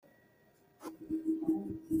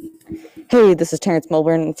Hey, this is Terrence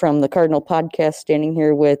Milburn from the Cardinal Podcast, standing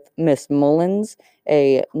here with Miss Mullins,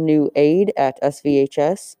 a new aide at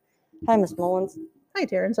SVHS. Hi, Miss Mullins. Hi,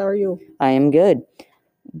 Terrence. How are you? I am good.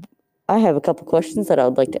 I have a couple questions that I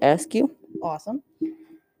would like to ask you. Awesome.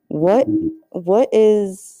 What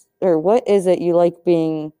is it you like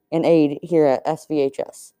being an aide here at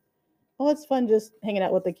SVHS? Well, it's fun just hanging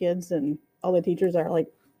out with the kids, and all the teachers are like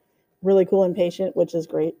really cool and patient, which is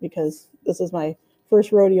great because this is my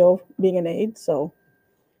first rodeo being an aide. So,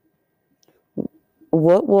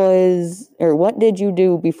 What did you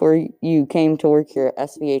do before you came to work here at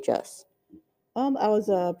SVHS? I was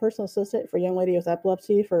a personal assistant for a young lady with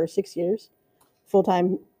epilepsy for 6 years, full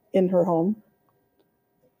time in her home.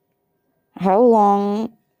 How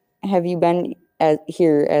long have you been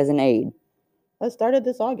here as an aide? I started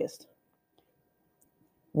this August.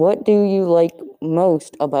 What do you like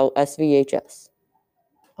most about SVHS?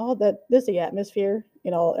 Oh, the atmosphere.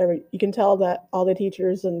 You can tell that all the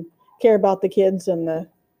teachers and care about the kids, and the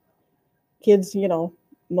kids.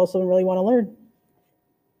 Most of them really want to learn.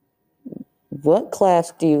 What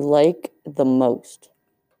class do you like the most?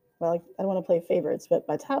 Well, I don't want to play favorites, but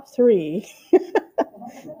my top three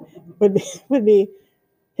would be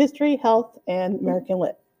history, health, and American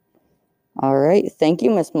Lit. All right. Thank you,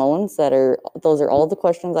 Miss Mullins. Those are all the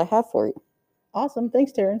questions I have for you. Awesome.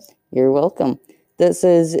 Thanks, Terrence. You're welcome. This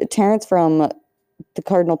is Terrence from the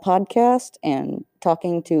Cardinal Podcast and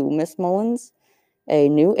talking to Miss Mullins, a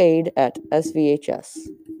new aide at SVHS.